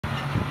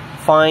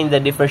Find the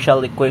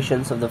differential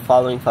equations of the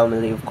following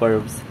family of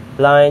curves.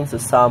 Lines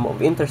whose sum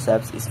of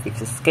intercepts is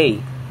fixed as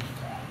k.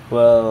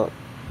 Well,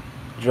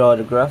 draw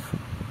the graph.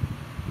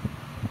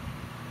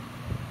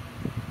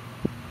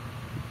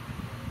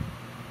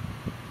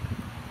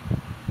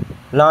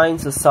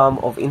 Lines whose sum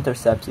of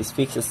intercepts is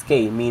fixed as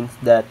k means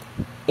that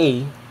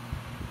A,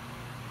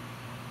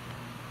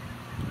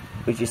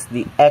 which is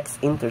the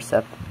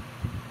x-intercept,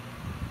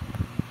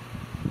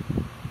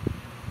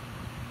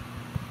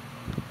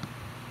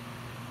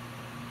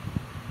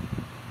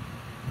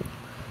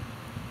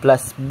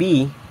 plus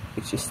B,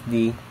 which is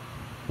the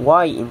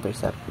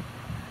y-intercept,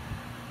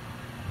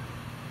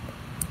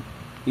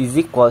 is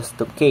equals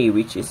to k,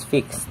 which is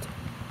fixed.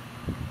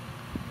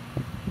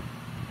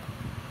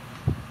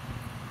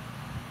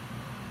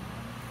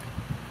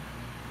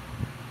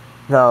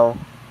 Now,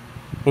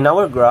 in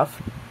our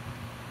graph,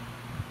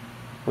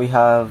 we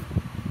have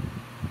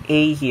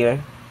A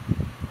here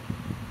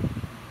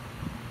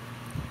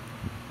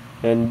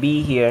and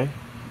B here.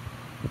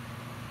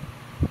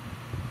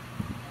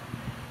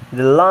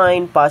 The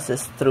line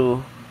passes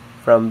through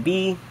from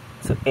B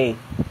to A.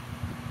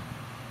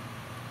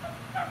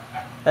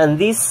 And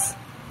this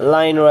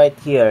line right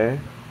here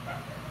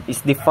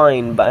is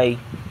defined by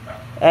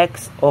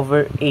x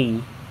over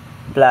A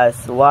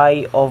plus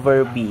y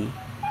over B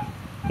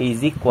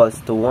is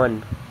equals to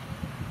 1.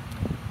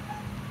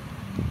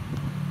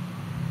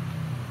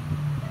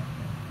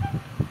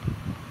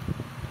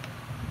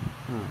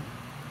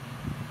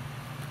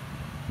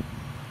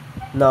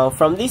 Now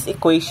from this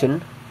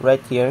equation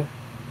right here,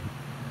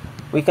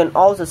 we can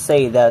also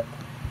say that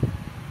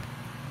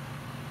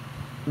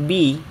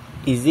B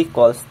is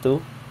equals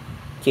to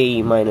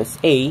k minus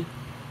A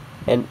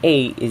and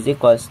A is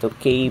equals to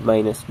k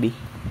minus B.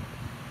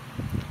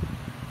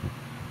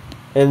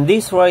 And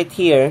this right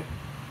here,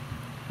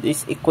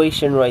 this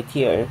equation right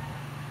here,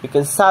 you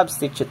can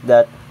substitute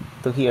that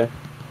to here.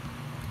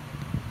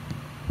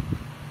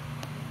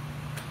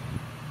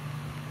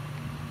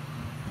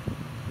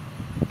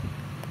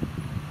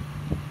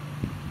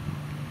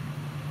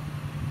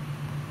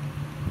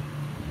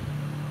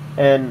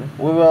 And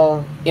we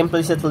will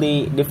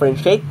implicitly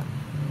differentiate.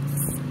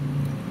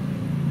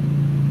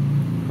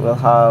 We'll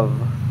have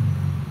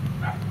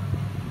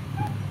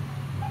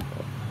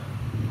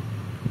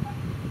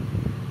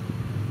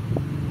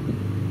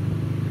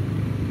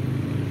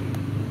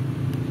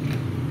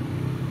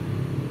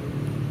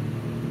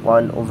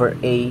one over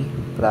A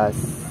plus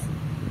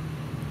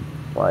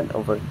 1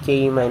 over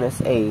k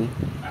minus A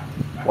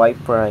y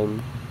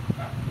prime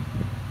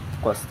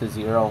equals to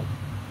 0.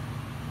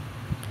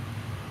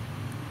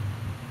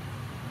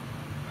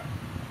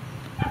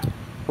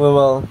 We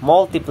will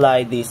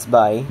multiply this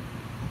by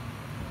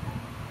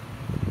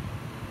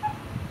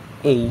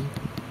A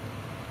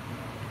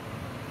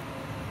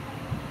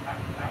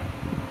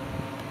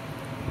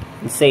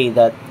and say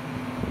that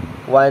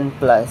 1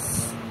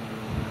 plus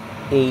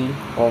A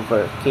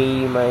over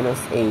k minus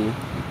A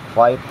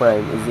y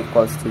prime is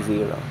equals to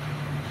 0.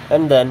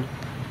 And then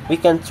we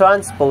can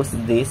transpose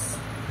this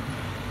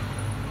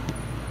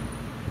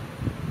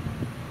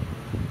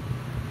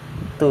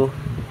to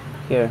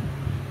here.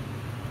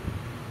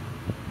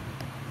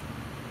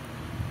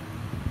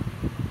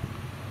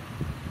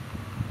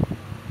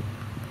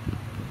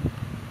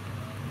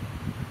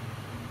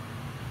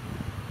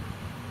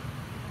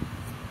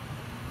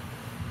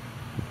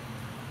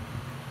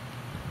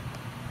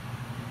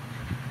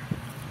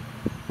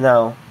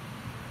 Now,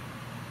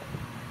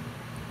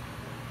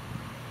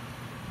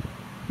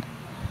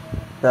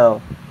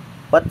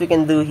 what we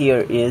can do here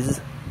is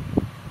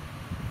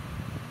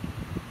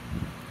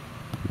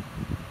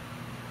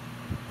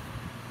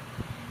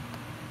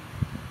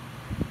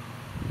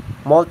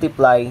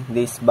multiply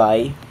this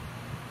by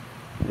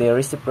the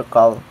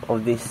reciprocal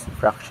of this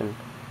fraction.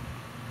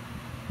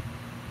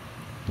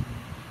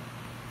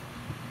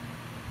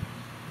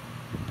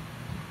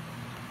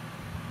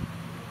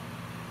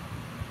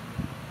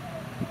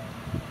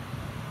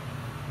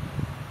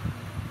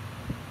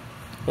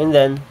 And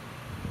then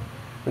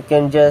we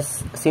can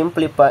just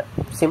simplify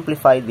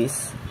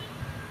this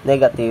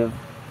negative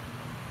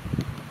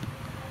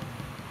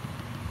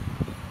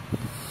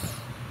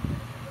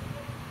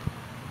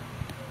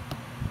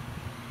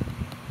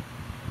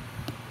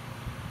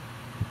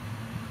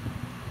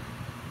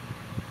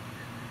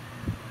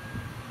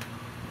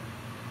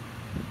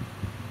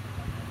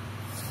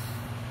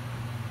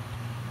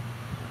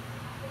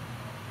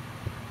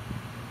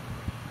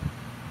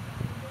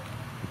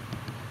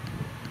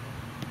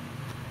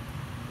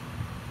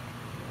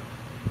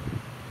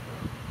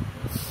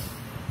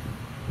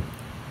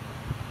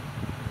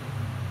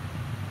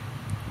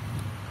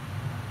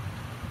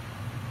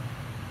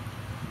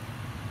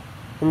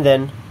and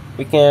then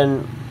we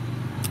can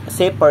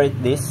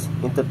separate this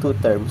into two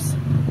terms.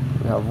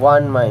 We have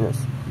 1 minus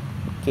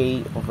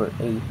k over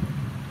A.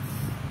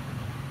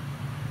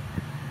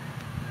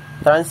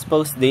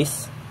 Transpose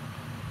this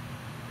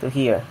to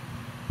here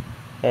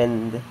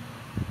and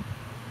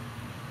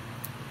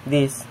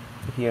this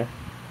to here.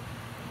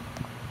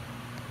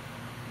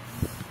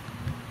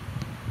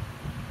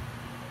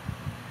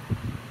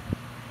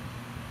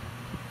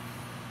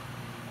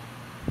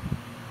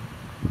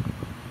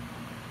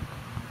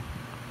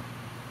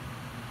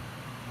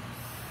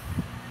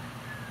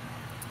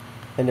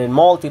 and then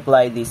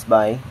multiply this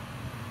by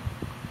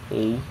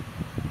a,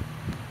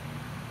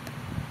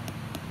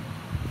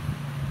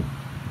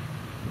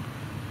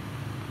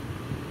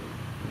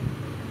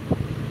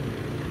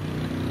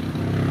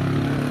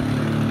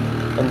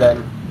 and then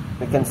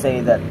we can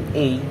say that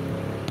a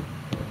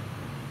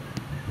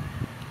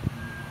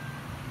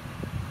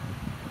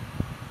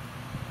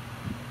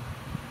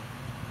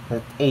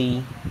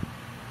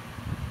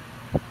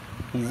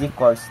is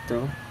equals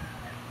to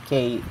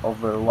k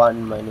over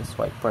 1 minus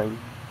y prime.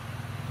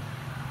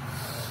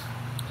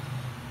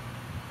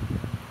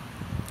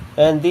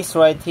 And this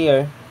right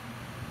here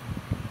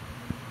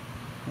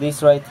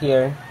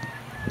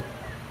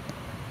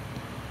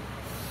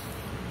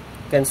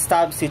can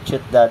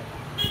substitute that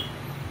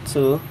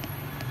to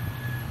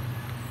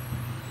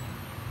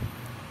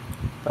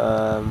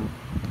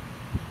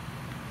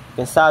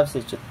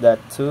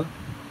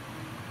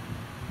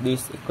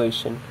this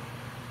equation.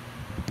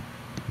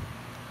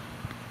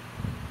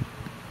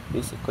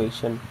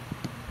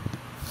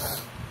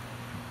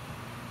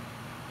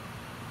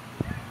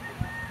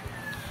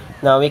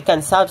 Now we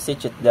can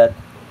substitute that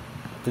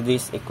to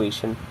this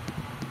equation.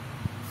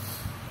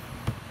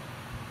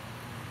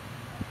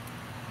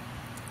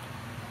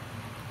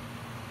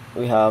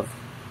 We have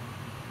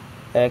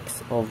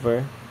x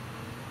over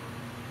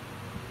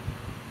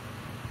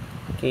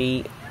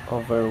k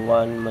over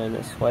 1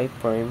 minus y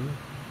prime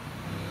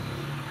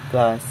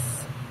plus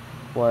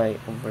y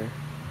over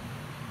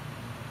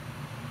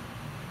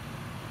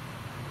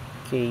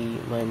k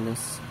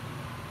minus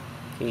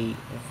k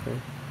over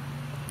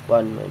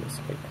 1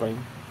 minus y prime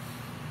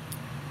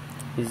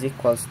is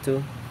equals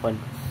to 1.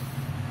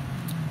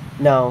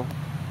 Now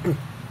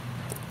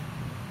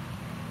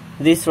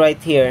this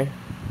right here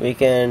we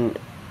can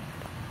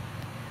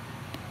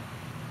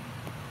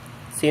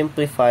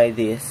simplify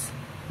this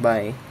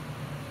by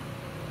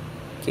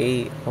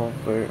k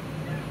over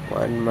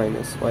 1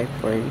 minus y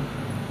prime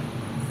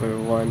over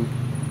 1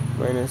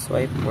 minus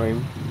y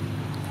prime.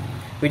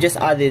 We just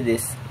added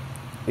this,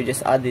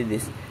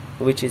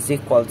 which is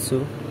equal to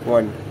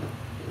 1,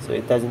 so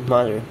it doesn't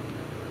matter.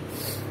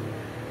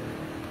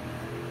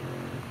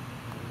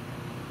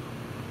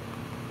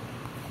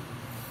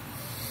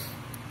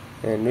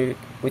 And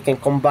we can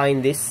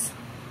combine this.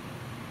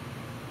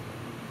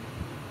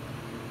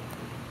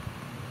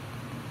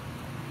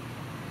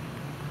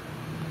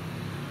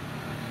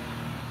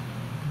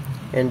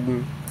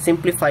 And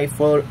simplify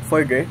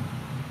further,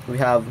 we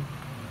have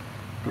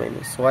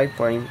minus y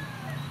prime,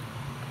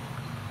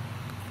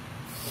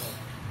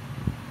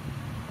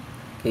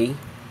 okay,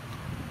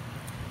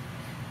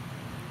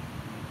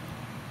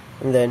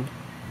 and then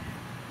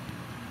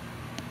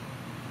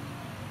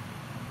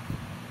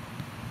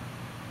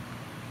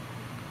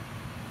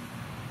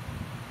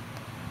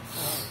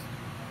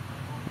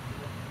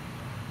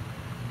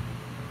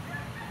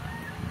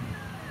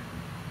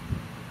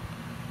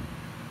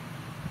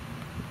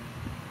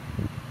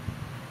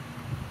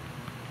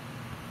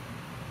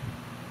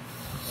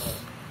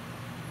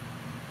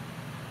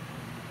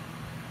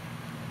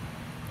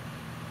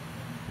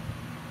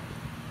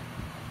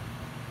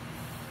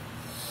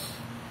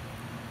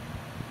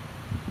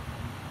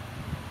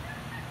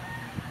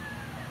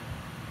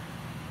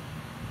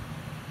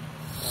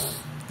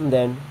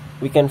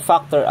we can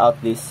factor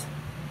out this.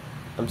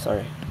 I'm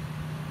sorry.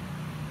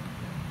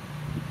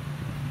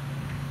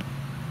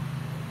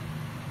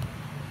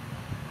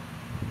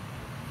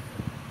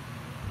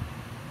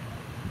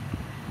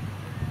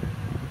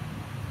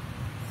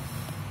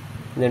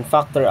 Then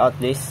factor out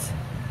this.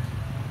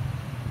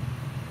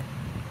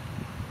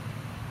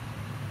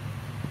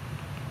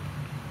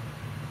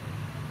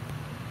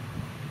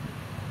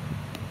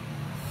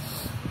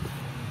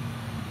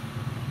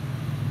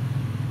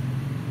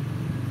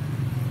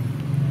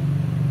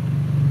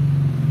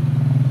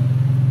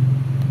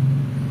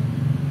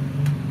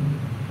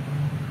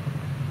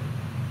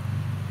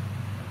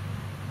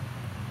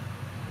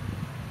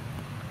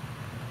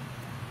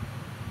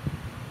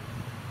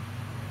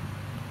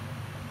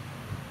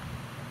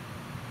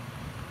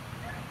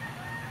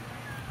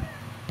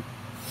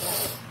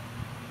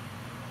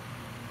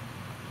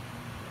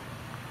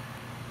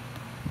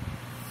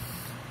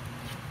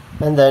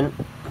 And then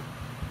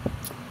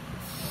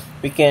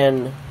we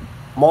can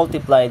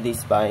multiply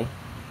this by,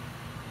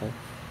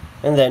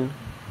 and then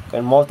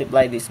can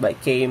multiply this by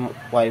k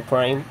y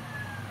prime,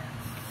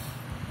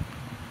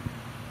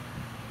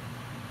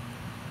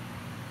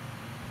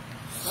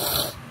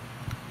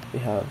 we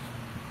have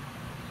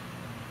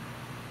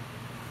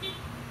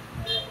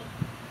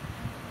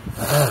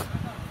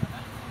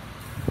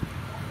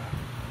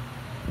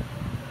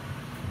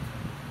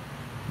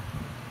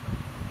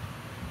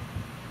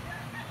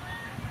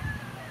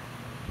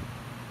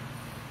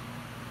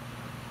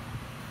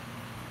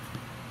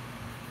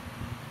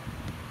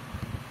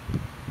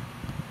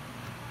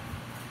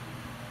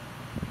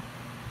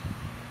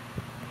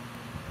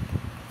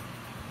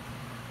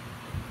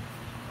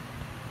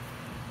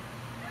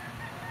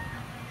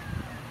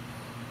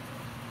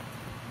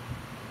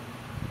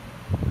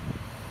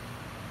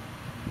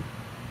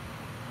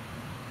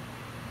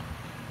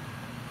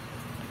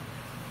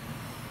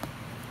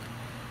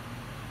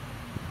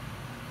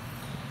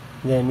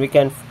Then we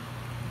can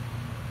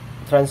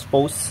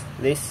transpose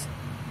this.